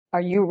Are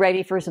you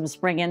ready for some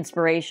spring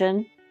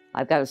inspiration?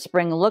 I've got a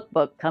spring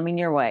lookbook coming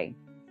your way.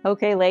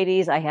 Okay,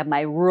 ladies, I have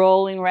my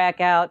rolling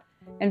rack out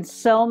and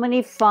so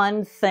many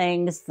fun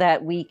things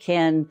that we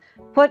can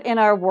put in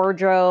our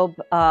wardrobe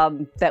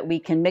that we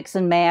can mix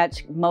and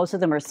match. Most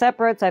of them are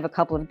separates. I have a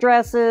couple of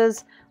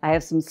dresses. I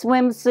have some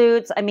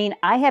swimsuits. I mean,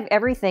 I have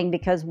everything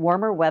because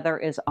warmer weather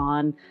is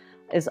on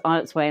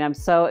its way, and I'm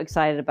so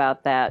excited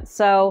about that.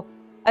 So,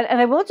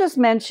 and I will just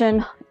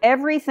mention,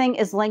 everything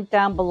is linked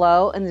down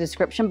below in the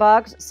description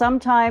box.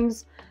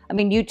 Sometimes, I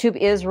mean, YouTube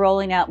is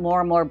rolling out more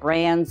and more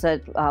brands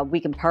that we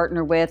can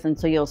partner with, and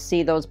so you'll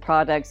see those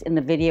products in the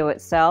video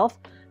itself.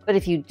 But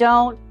if you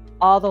don't,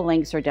 all the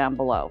links are down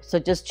below. So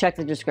just check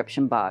the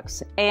description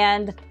box.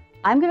 And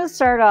I'm going to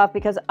start off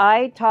because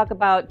I talk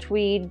about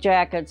tweed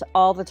jackets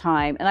all the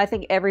time, and I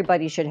think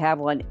everybody should have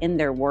one in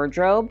their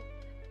wardrobe.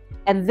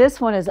 And this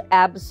one is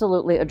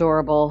absolutely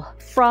adorable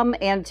from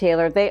Ann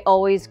Taylor. They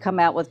always come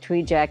out with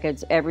tweed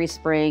jackets every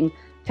spring.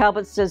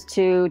 Talbot's does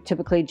too,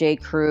 typically J.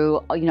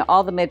 Crew, you know,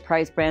 all the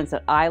mid-price brands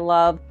that I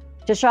love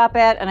to shop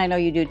at, and I know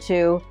you do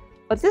too.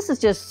 But this is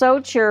just so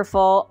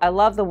cheerful. I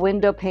love the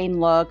window pane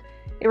look.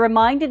 It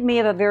reminded me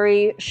of a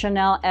very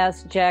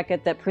Chanel-esque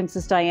jacket that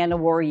Princess Diana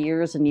wore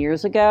years and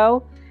years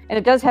ago. And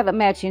it does have a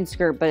matching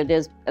skirt, but it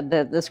is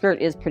the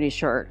skirt is pretty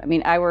short. I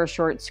mean, I wear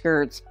short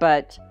skirts,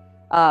 but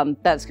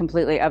that's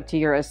completely up to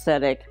your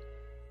aesthetic.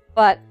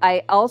 But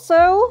I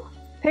also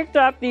picked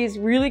up these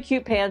really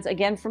cute pants,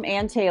 again from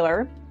Ann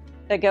Taylor,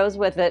 that goes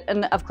with it.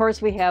 And of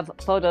course we have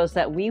photos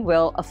that we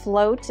will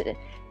upload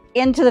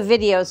into the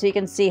video so you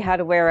can see how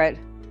to wear it.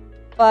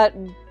 But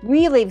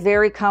really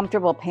very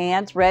comfortable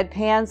pants, red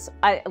pants.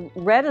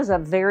 Red is a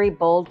very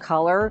bold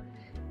color.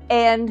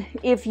 And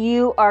if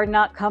you are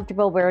not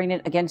comfortable wearing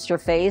it against your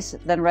face,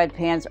 then red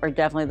pants are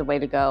definitely the way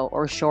to go,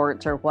 or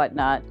shorts or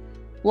whatnot.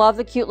 Love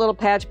the cute little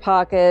patch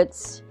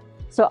pockets.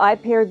 So I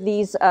paired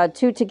these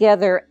two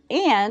together,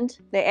 and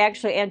they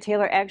actually, Ann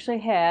Taylor actually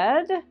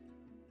had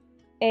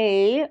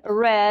a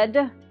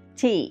red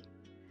tee.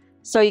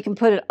 So you can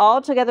put it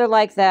all together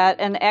like that.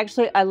 And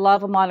actually, I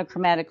love a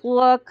monochromatic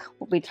look.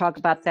 We talk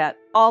about that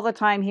all the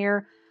time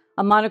here.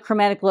 A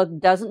monochromatic look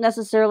doesn't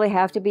necessarily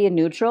have to be a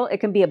neutral. It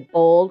can be a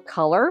bold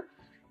color.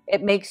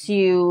 It makes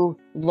you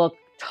look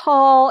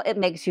tall. It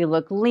makes you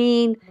look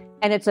lean.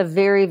 And it's a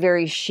very,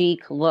 very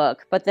chic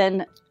look. But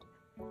then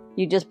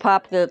you just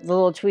pop the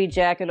little tweed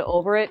jacket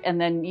over it,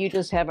 and then you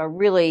just have a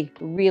really,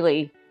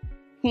 really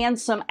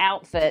handsome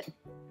outfit.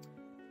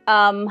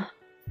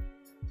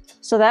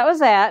 So that was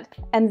that.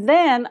 And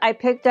then I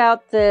picked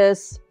out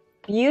this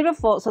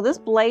beautiful, so this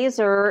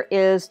blazer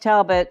is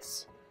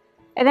Talbot's.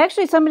 And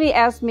actually somebody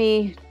asked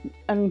me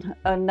in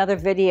another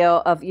video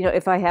of, you know,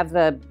 if I have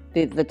the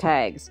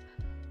tags.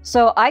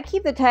 So I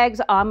keep the tags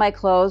on my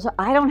clothes.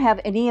 I don't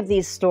have any of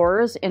these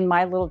stores in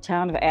my little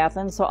town of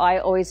Athens, so I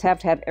always have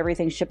to have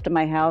everything shipped to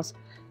my house.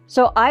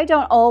 So I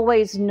don't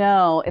always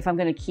know if I'm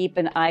going to keep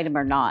an item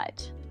or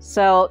not.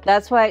 So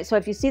that's why, so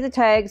if you see the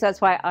tags,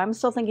 that's why I'm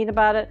still thinking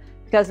about it,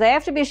 because they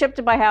have to be shipped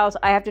to my house.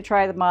 I have to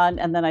try them on,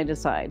 and then I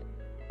decide.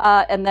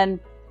 And then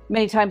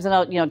many times then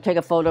I'll, you know, take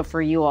a photo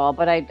for you all,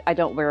 but I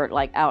don't wear it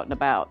like out and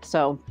about.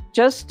 So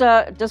just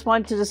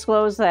wanted to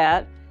disclose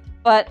that.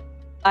 But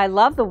I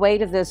love the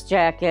weight of this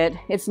jacket.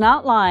 It's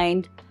not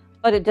lined,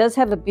 but it does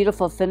have a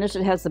beautiful finish.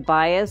 It has the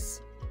bias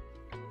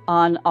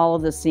on all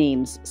of the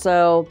seams.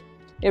 So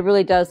it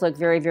really does look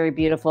very, very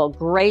beautiful.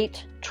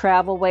 Great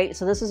travel weight.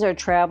 So this is their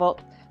travel.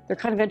 They're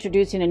kind of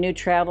introducing a new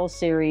travel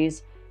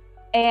series.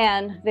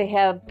 And they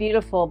have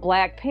beautiful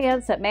black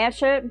pants that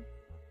match it.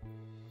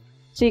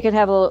 So you can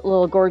have a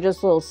little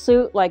gorgeous little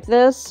suit like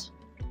this.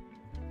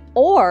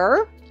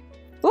 Or,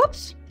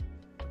 whoops,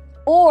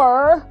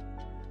 or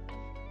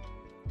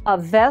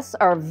vests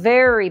are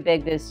very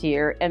big this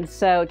year. And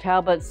so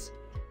Talbot's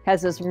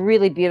has this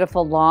really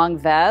beautiful long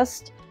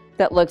vest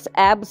that looks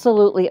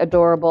absolutely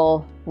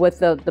adorable with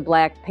the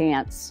black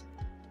pants.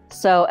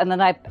 So, and then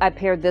I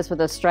paired this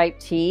with a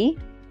striped tee.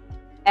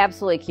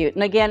 Absolutely cute.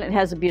 And again, it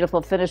has a beautiful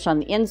finish on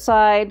the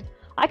inside.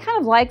 I kind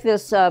of like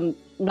this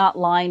not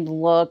lined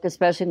look,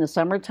 especially in the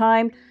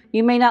summertime.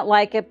 You may not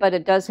like it, but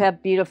it does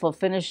have beautiful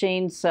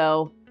finishing,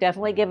 so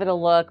definitely give it a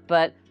look.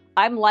 But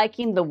I'm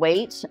liking the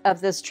weight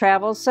of this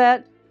travel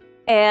set.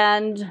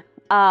 And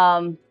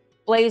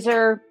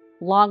blazer,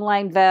 long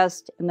line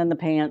vest, and then the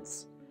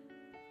pants.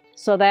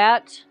 So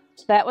that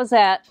was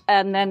that.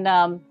 And then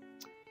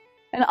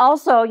and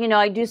also, you know,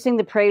 I do sing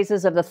the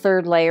praises of the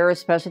third layer,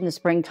 especially in the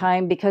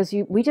springtime, because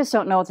we just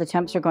don't know what the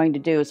temps are going to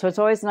do. So it's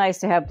always nice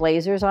to have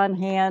blazers on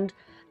hand.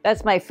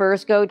 That's my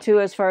first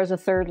go-to as far as a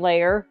third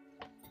layer.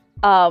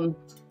 And,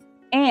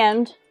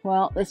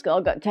 well, this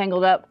all got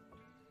tangled up.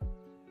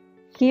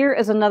 Here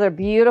is another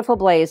beautiful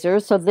blazer.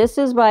 So this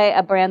is by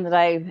a brand that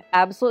I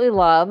absolutely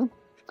love,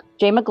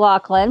 J.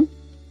 McLaughlin.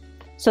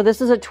 So this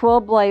is a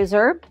twill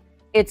blazer.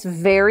 It's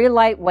very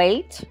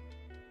lightweight.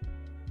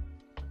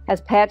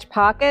 Has patch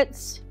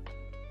pockets,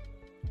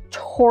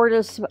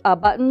 tortoise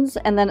buttons,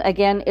 and then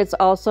again, it's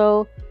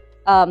also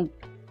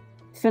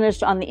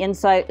finished on the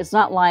inside. It's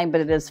not lined,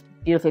 but it is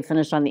beautifully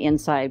finished on the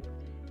inside.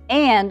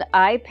 And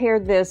I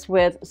paired this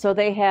with, so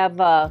they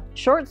have,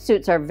 short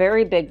suits are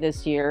very big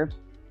this year.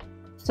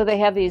 So they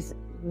have these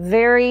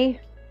very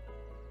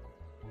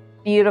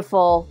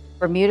beautiful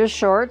Bermuda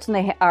shorts, and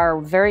they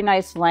are very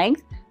nice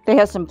length. They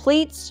have some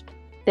pleats.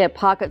 They have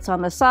pockets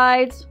on the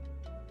sides.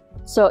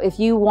 So if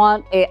you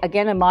want,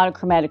 again, a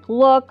monochromatic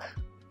look,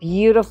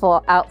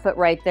 beautiful outfit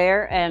right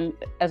there. And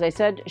as I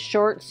said,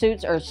 short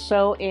suits are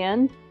so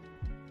in.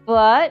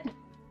 But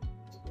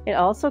it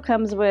also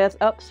comes with,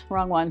 oops,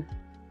 wrong one.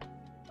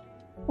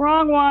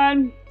 Wrong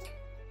one.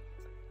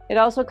 It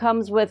also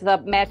comes with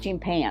matching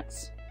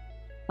pants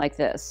like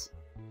this.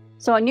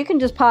 So, and you can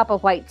just pop a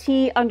white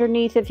tee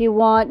underneath if you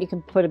want. You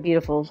can put a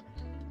beautiful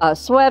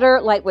sweater,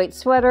 lightweight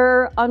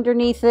sweater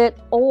underneath it,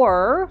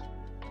 or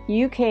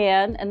you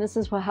can, and this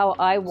is how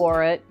I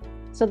wore it.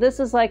 So this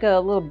is like a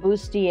little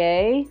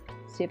bustier.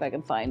 Let's see if I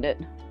can find it.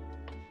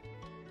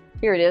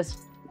 Here it is,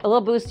 a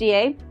little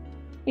bustier.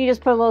 You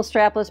just put a little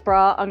strapless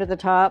bra under the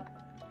top.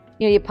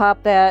 You know, you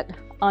pop that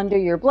under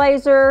your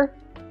blazer,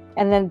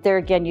 and then there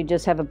again, you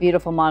just have a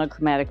beautiful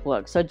monochromatic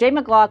look. So J.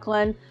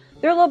 McLaughlin,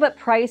 they're a little bit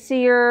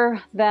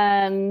pricier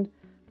than,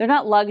 they're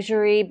not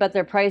luxury, but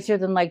they're pricier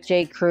than like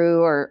J.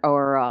 Crew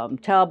or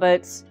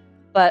Talbot's.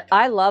 But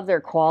I love their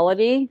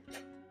quality,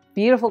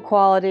 beautiful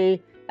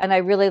quality, and I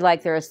really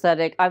like their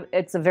aesthetic.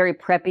 It's a very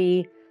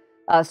preppy,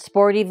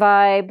 sporty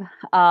vibe,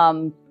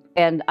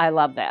 and I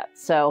love that.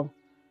 So,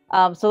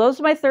 so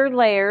those are my third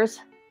layers.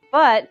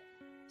 But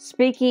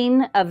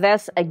speaking of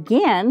vests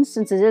again,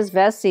 since it is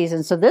vest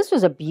season, so this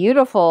was a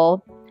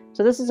beautiful,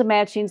 so this is a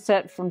matching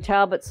set from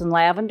Talbot's and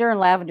Lavender, and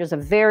Lavender is a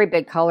very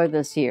big color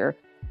this year.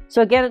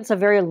 So again, it's a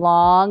very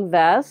long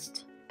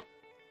vest.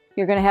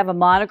 You're going to have a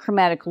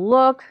monochromatic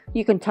look.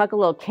 You can tuck a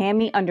little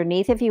cami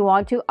underneath if you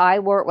want to. I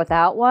wore it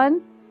without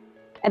one.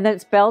 And then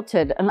it's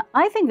belted. And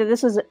I think that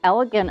this is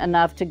elegant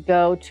enough to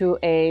go to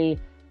a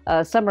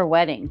summer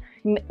wedding.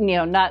 You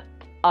know, not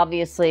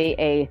obviously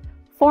a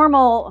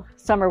formal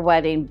summer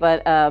wedding,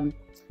 but,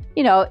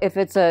 you know, if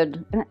it's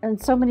and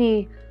so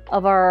many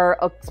of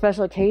our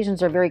special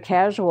occasions are very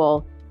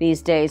casual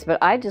these days, but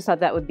I just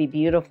thought that would be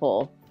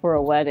beautiful for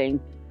a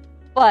wedding.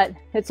 But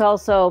it's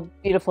also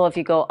beautiful if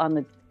you go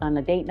on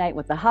a date night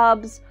with the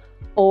hubs,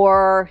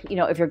 or, you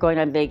know, if you're going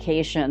on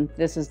vacation.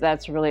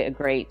 That's really a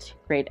great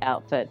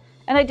outfit.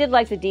 And I did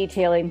like the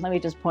detailing. Let me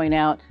just point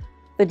out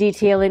the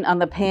detailing on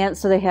the pants.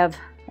 So they have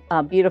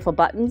beautiful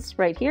buttons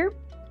right here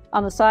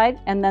on the side,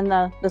 and then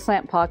the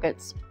slant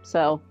pockets.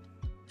 So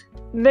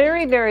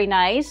very, very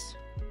nice.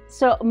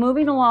 So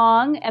moving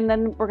along, and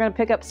then we're going to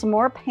pick up some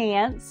more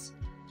pants.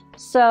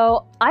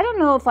 So I don't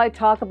know if I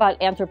talk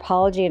about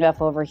anthropology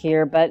enough over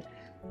here, but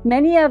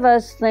many of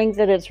us think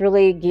that it's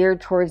really geared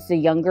towards the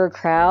younger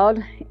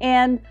crowd,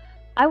 and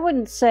I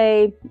wouldn't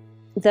say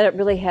that it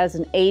really has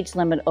an age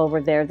limit over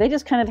there. They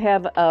just kind of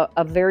have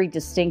a very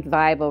distinct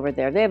vibe over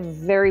there. They have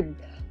very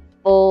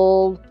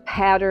bold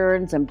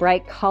patterns and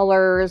bright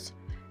colors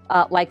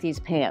like these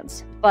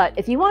pants. But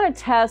if you want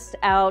to test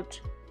out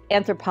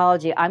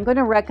anthropology, I'm going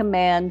to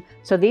recommend,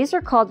 so these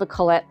are called the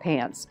Collette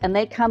pants, and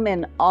they come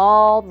in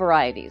all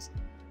varieties.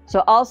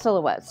 So all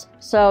silhouettes.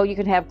 So you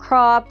can have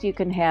cropped, you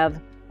can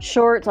have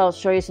shorts. I'll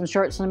show you some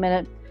shorts in a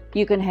minute.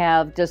 You can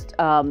have just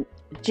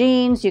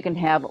jeans, you can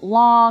have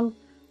long.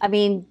 I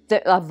mean,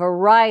 a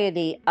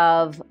variety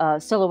of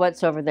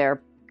silhouettes over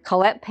there.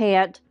 Collette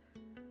pant,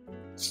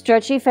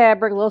 stretchy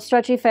fabric, a little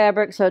stretchy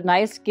fabric, so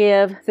nice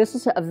give. This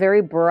is a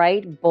very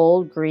bright,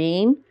 bold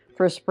green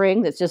for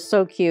spring that's just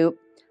so cute.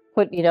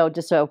 Put, you know,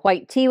 just a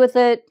white tee with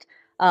it,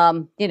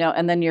 you know,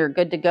 and then you're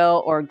good to go,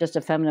 or just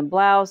a feminine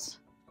blouse.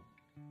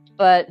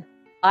 But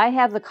I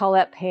have the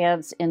Collette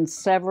pants in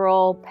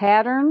several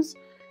patterns,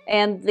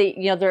 and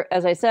you know, they're,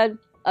 as I said,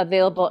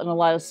 available in a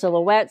lot of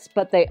silhouettes,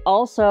 but they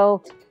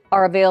also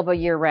are available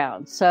year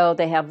round. So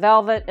they have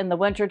velvet in the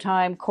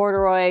wintertime,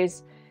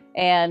 corduroys,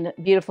 and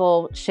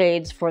beautiful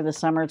shades for the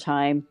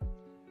summertime.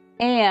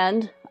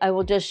 And I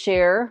will just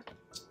share,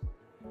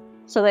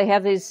 so they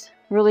have these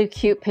really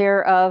cute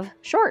pair of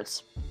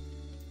shorts.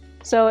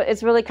 So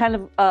it's really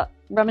kind of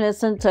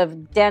reminiscent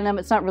of denim.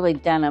 It's not really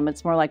denim,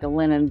 it's more like a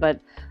linen, but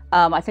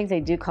I think they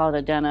do call it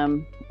a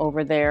denim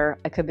over there.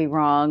 I could be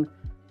wrong.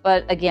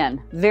 But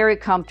again, very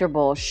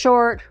comfortable,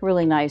 short,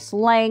 really nice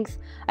length.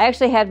 I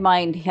actually had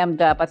mine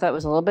hemmed up. I thought it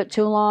was a little bit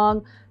too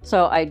long,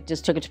 so I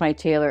just took it to my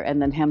tailor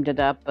and then hemmed it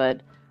up.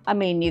 But I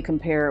mean, you can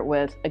pair it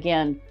with,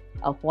 again,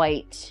 a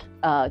white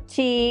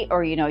tee,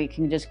 or, you know, you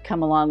can just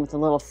come along with a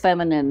little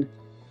feminine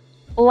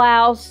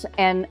blouse.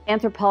 And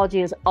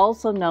Anthropologie is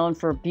also known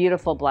for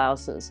beautiful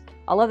blouses.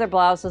 I love their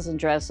blouses and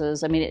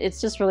dresses. I mean, it's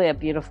just really a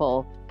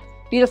beautiful,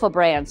 beautiful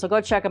brand. So go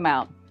check them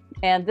out.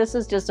 And this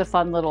is just a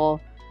fun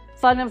little,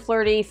 fun and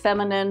flirty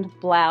feminine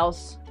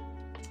blouse.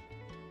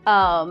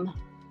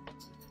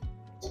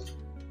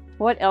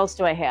 What else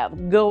do I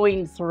have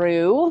going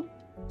through?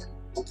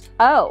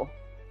 Oh,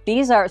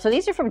 these are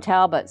from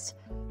Talbot's.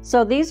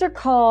 So these are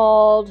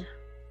called,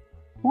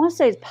 I want to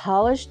say it's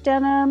polished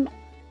denim.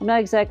 I'm not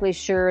exactly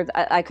sure.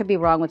 I could be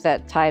wrong with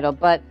that title,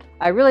 but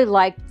I really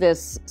like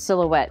this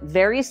silhouette.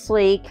 Very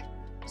sleek,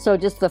 So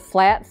just the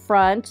flat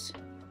front,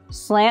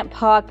 slant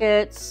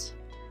pockets,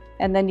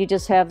 and then you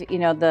just have, you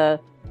know, the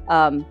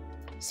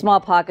small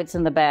pockets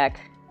in the back.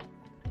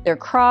 They're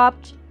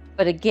cropped,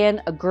 but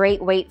again, a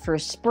great weight for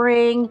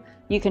spring.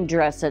 You can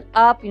dress it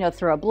up, you know,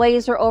 throw a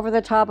blazer over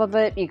the top of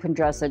it. You can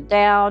dress it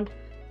down,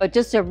 but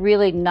just a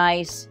really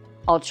nice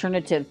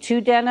alternative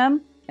to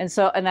denim. And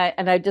so, and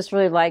I just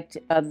really liked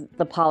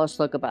the polished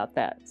look about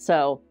that.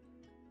 So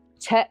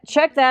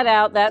check that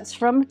out. That's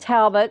from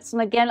Talbot's.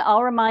 And again,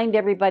 I'll remind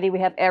everybody we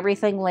have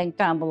everything linked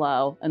down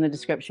below in the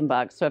description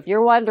box. So if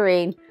you're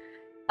wondering,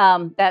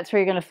 that's where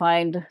you're going to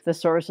find the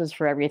sources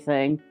for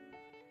everything.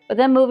 But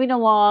then moving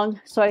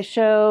along, so I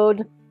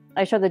showed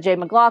the J.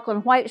 McLaughlin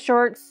white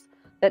shorts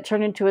that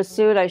turned into a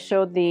suit. I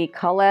showed the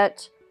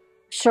Collette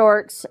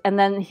shorts. And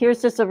then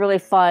here's just a really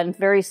fun,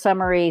 very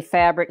summery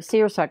fabric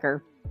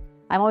seersucker.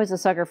 I'm always a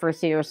sucker for a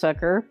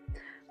seersucker.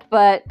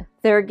 But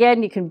there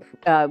again, you can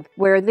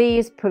wear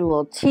these, put a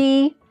little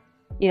tee,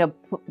 you know,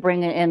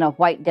 bring in a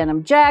white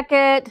denim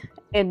jacket.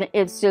 And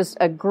it's just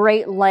a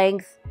great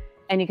length.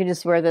 And you can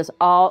just wear this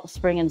all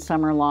spring and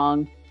summer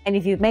long. And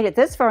if you've made it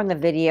this far in the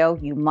video,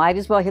 you might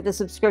as well hit the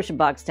subscription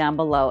box down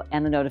below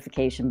and the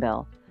notification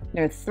bell.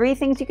 There are 3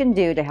 things you can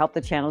do to help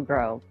the channel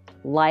grow: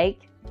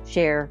 like,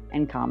 share,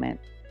 and comment.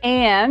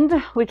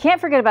 And we can't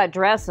forget about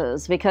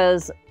dresses,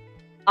 because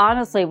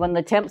honestly, when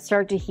the temps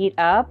start to heat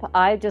up,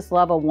 I just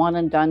love a one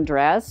and done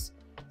dress.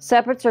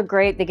 Separates are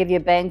great. They give you a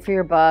bang for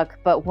your buck.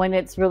 But when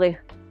it's really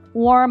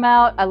warm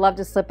out, I love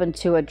to slip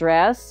into a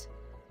dress.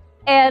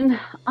 And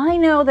I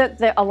know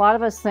that a lot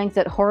of us think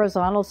that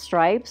horizontal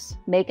stripes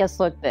make us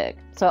look big.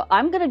 So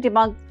I'm going to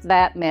debunk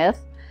that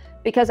myth,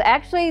 because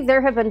actually there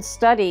have been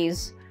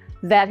studies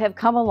that have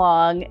come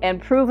along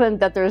and proven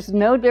that there's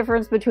no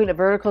difference between a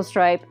vertical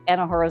stripe and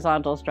a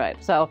horizontal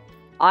stripe. So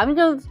I'm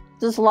going to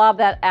just lob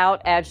that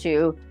out at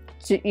you,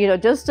 to, you know,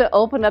 just to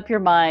open up your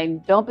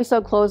mind. Don't be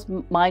so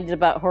closed-minded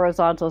about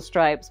horizontal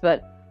stripes.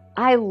 But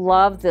I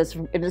love this.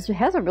 It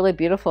has a really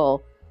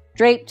beautiful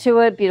drape to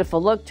it,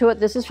 beautiful look to it.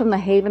 This is from the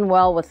Haven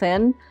Well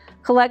Within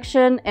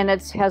collection, and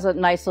it has a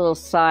nice little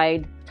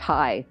side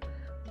tie.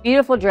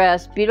 Beautiful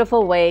dress,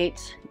 beautiful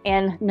weight,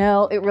 and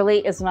no, it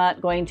really is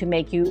not going to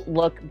make you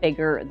look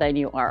bigger than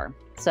you are.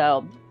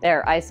 So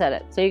there, I said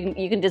it. So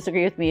you can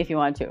disagree with me if you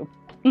want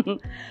to.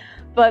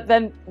 But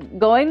then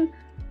going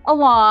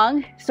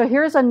along, so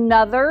here's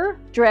another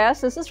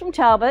dress. This is from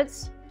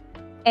Talbot's,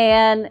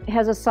 and it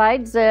has a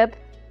side zip.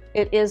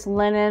 It is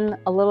linen,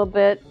 a little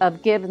bit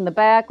of give in the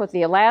back with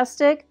the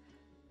elastic.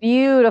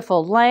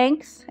 Beautiful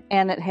length,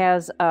 and it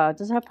has,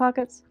 does it have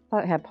pockets? I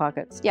thought it had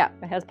pockets. Yeah,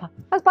 it has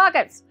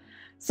pockets.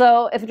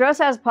 So if a dress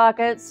has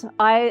pockets,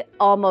 I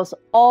almost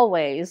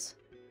always,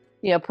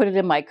 you know, put it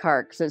in my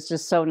cart because it's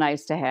just so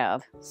nice to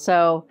have.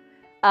 So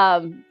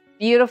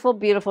beautiful,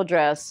 beautiful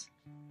dress,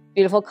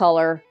 beautiful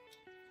color.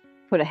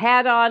 Put a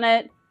hat on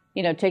it,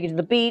 you know, take it to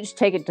the beach,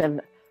 take it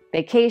to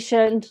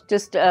vacation.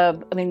 Just, I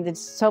mean, there's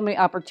so many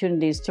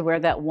opportunities to wear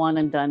that one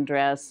and done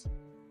dress.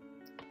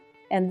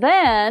 And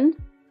then,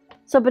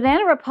 so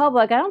Banana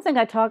Republic, I don't think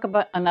I talk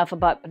enough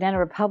about Banana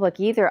Republic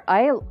either.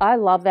 I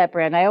love that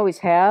brand. I always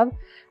have.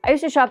 I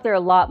used to shop there a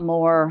lot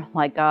more,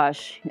 like,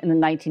 gosh, in the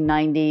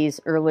 1990s,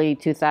 early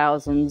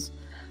 2000s.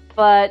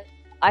 But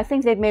I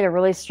think they've made a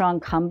really strong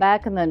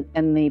comeback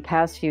in the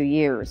past few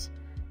years.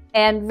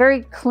 And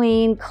very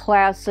clean,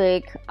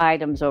 classic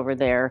items over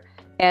there.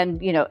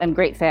 And, you know, and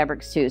great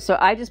fabrics too. So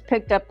I just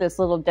picked up this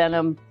little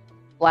denim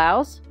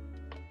blouse,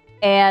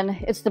 and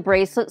it's the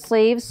bracelet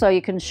sleeves. So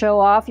you can show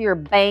off your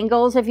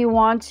bangles if you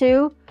want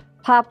to.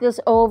 Pop this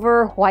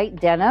over white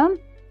denim.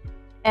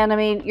 And I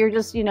mean, you're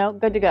just, you know,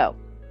 good to go.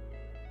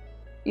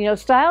 You know,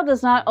 style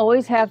does not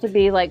always have to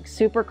be like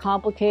super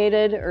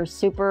complicated or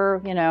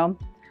super, you know,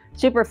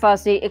 super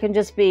fussy. It can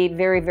just be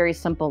very, very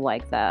simple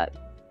like that.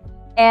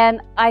 And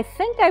I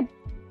think I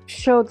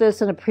showed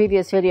this in a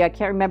previous video, I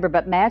can't remember,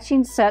 but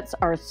matching sets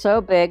are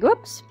so big.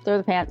 Whoops, they're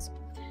the pants.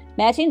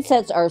 Matching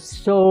sets are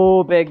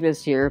so big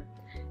this year.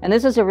 And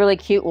this is a really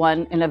cute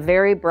one in a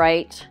very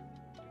bright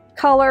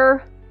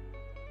color.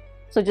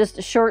 So just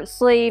a short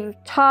sleeve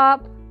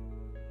top,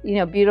 you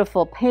know,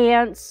 beautiful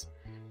pants.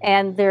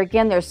 And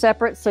they're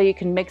separate so you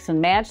can mix and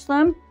match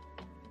them.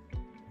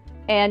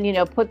 And, you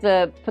know, put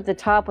the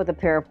top with a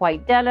pair of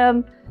white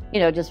denim, you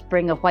know, just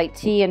bring a white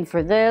tee in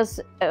for this.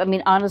 I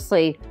mean,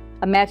 honestly,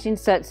 a matching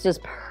set's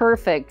just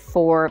perfect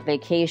for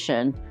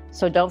vacation.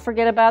 So don't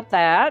forget about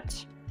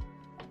that.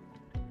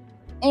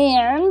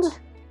 And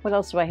what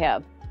else do I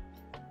have?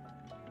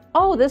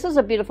 Oh, this is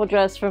a beautiful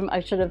dress from,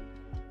 I should have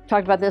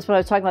talked about this when I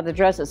was talking about the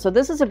dresses. So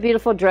this is a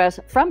beautiful dress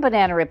from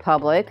Banana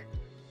Republic.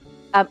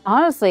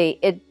 Honestly,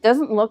 it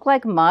doesn't look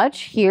like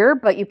much here,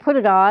 but you put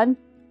it on,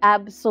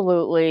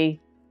 absolutely.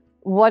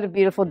 What a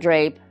beautiful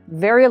drape.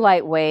 Very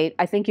lightweight.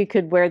 I think you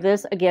could wear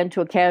this again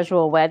to a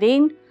casual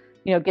wedding.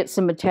 You know, get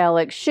some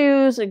metallic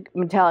shoes, a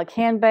metallic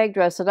handbag,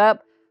 dress it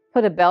up,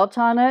 put a belt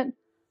on it.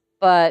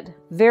 But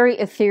very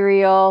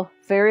ethereal,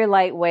 very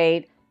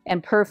lightweight,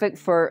 and perfect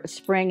for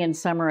spring and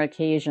summer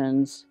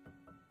occasions.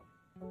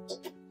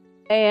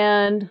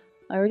 And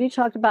I already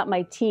talked about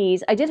my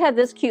tees. I did have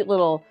this cute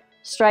little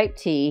striped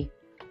tee.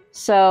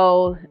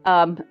 So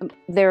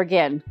there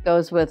again,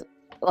 goes with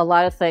a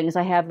lot of things.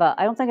 I have,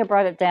 I don't think I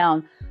brought it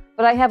down,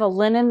 but I have a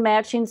linen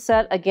matching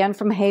set, again,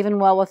 from Haven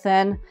Well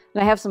Within, and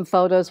I have some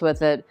photos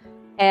with it.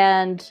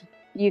 And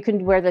you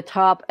can wear the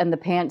top and the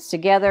pants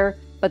together,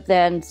 but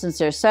then since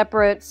they're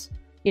separates,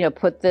 you know,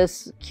 put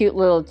this cute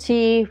little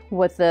tee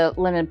with the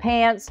linen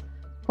pants,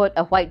 put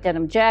a white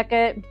denim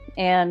jacket,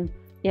 and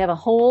you have a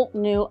whole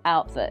new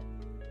outfit.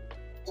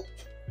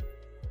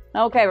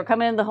 Okay, we're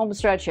coming into the home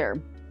stretch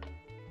here.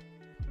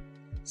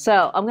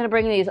 So I'm going to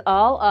bring these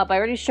all up. I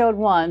already showed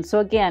one. So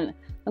again,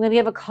 I'm going to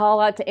give a call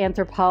out to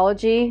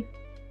Anthropologie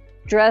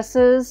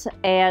dresses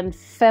and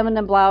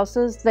feminine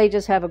blouses. They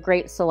just have a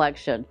great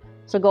selection.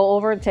 So go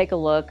over and take a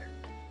look.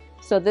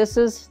 So this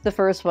is the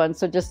first one.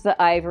 So just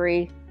the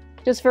ivory,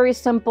 just very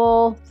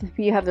simple.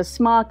 You have the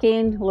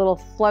smocking, a little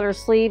flutter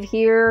sleeve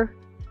here.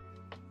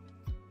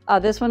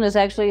 This one is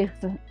actually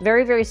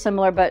very, very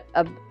similar, but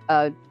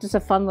just a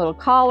fun little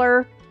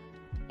collar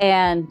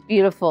and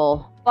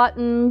beautiful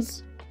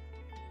buttons.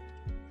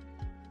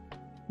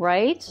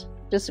 Right?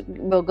 Just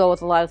will go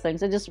with a lot of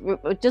things. And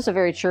just a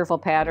very cheerful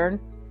pattern.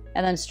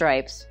 And then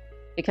stripes.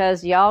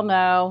 Because y'all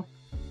know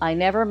I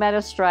never met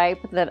a stripe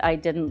that I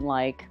didn't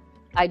like.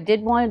 I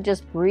did want to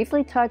just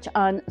briefly touch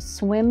on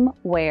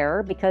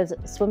swimwear because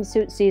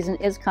swimsuit season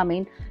is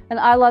coming. And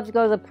I love to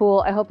go to the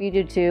pool. I hope you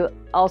do too.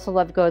 Also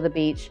love to go to the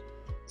beach.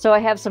 So I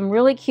have some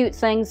really cute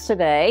things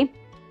today.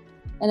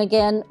 And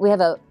again, we have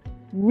a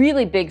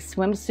really big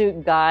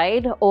swimsuit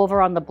guide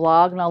over on the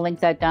blog, and I'll link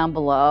that down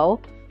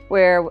below,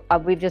 where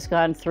we've just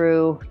gone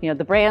through, you know,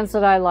 the brands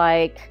that I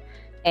like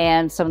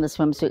and some of the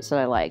swimsuits that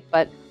I like.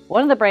 But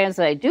one of the brands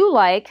that I do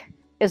like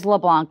is La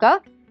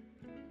Blanca,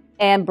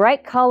 and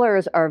bright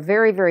colors are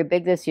very, very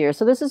big this year.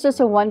 So this is just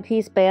a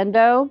one-piece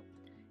bandeau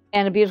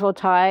and a beautiful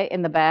tie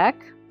in the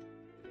back.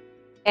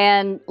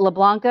 And La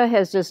Blanca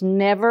has just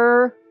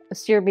never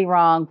steered me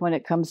wrong when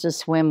it comes to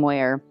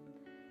swimwear.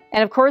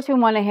 And of course, we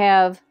want to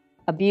have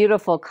a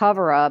beautiful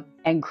cover-up,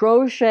 and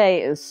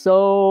crochet is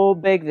so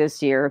big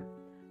this year.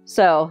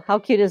 So how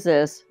cute is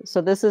this?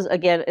 So this is,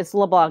 again, it's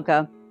La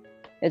Blanca.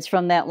 It's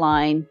from that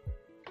line.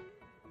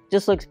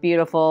 Just looks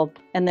beautiful.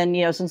 And then,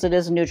 you know, since it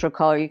is a neutral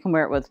color, you can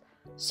wear it with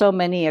so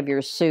many of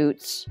your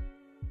suits.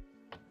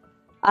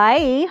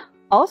 I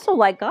also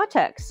like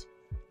Gore-Tex.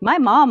 My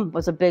mom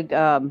was a big,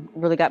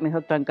 really got me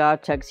hooked on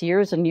Gore-Tex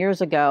years and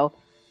years ago.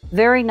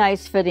 Very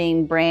nice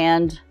fitting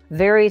brand,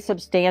 very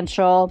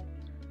substantial.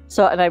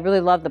 So, and I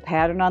really love the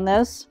pattern on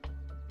this.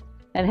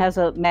 It has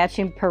a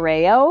matching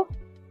pareo,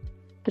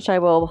 which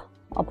I'll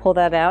pull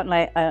that out, and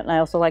I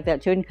also like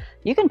that too. And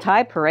you can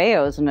tie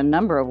pareos in a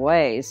number of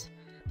ways.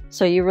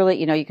 So you really,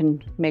 you know, you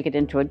can make it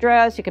into a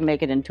dress, you can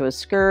make it into a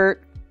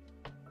skirt,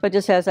 but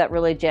just has that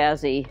really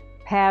jazzy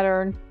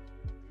pattern.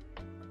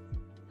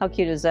 How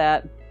cute is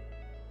that?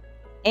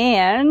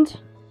 And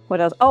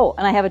what else? Oh,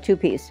 and I have a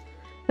two-piece.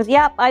 Because,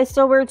 yeah, I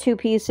still wear two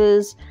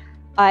pieces.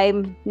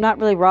 I'm not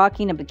really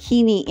rocking a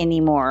bikini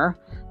anymore,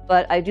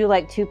 but I do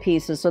like two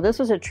pieces. So this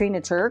was a Trina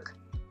Turk.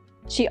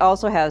 She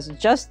also has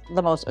just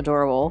the most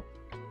adorable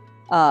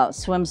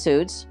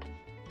swimsuits.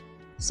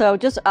 So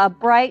just a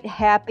bright,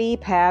 happy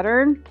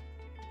pattern.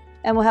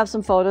 And we'll have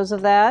some photos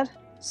of that.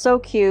 So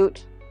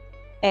cute.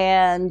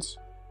 And,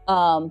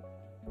 of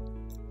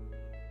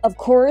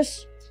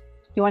course,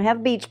 you want to have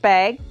a beach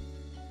bag.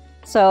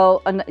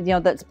 So, you know,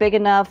 that's big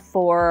enough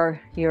for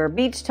your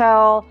beach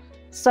towel,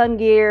 sun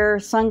gear,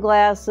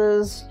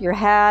 sunglasses, your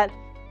hat,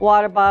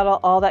 water bottle,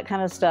 all that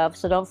kind of stuff.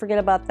 So don't forget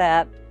about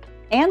that.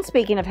 And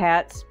speaking of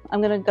hats,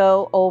 I'm going to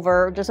go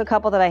over just a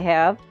couple that I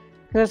have.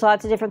 There's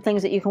lots of different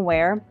things that you can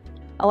wear.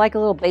 I like a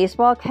little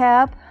baseball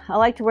cap. I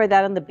like to wear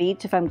that on the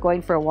beach if I'm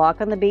going for a walk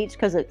on the beach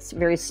because it's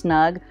very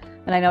snug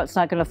and I know it's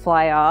not going to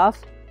fly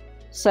off.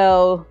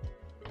 So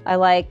I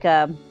like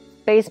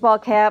baseball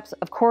caps.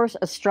 Of course,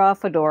 a straw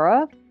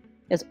fedora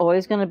is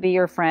always going to be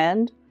your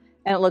friend.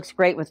 And it looks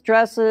great with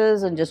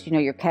dresses and just, you know,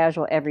 your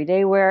casual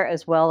everyday wear,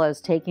 as well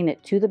as taking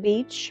it to the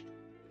beach.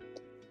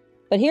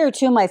 But here are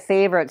two of my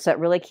favorites that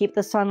really keep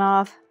the sun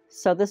off.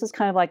 So this is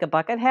kind of like a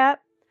bucket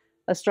hat,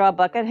 a straw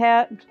bucket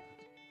hat.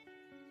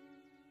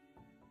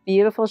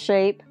 Beautiful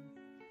shape.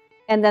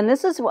 And then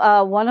this is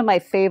one of my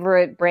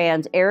favorite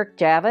brands, Eric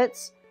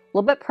Javits. A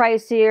little bit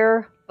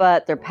pricier,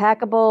 but they're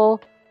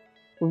packable.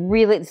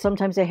 Really,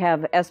 sometimes they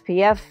have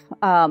SPF,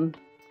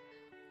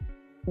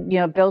 you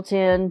know, built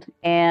in,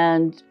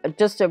 and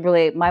just a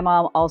really, my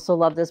mom also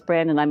loved this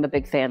brand, and I'm a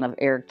big fan of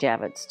Eric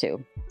Javits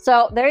too.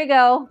 So there you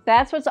go.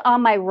 That's what's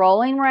on my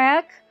rolling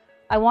rack.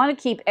 I want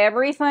to keep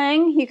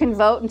everything. You can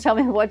vote and tell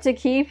me what to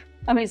keep.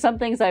 I mean, some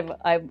things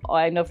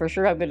I know for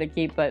sure I'm going to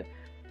keep, but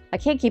I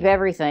can't keep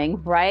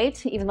everything,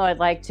 right? Even though I'd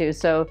like to.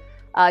 So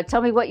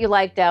tell me what you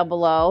like down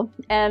below.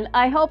 And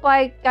I hope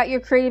I got your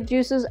creative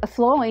juices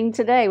flowing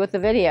today with the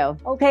video.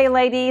 Okay,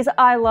 ladies,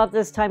 I love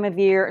this time of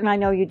year, and I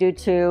know you do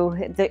too.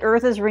 The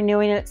earth is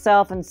renewing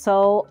itself, and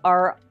so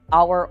are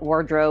our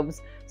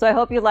wardrobes. So I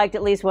hope you liked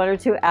at least one or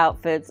two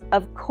outfits.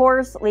 Of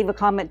course, leave a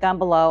comment down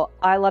below.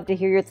 I love to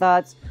hear your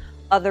thoughts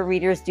other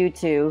readers do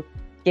too.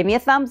 Give me a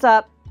thumbs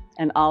up,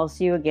 and I'll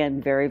see you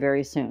again very,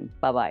 very soon.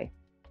 Bye-bye.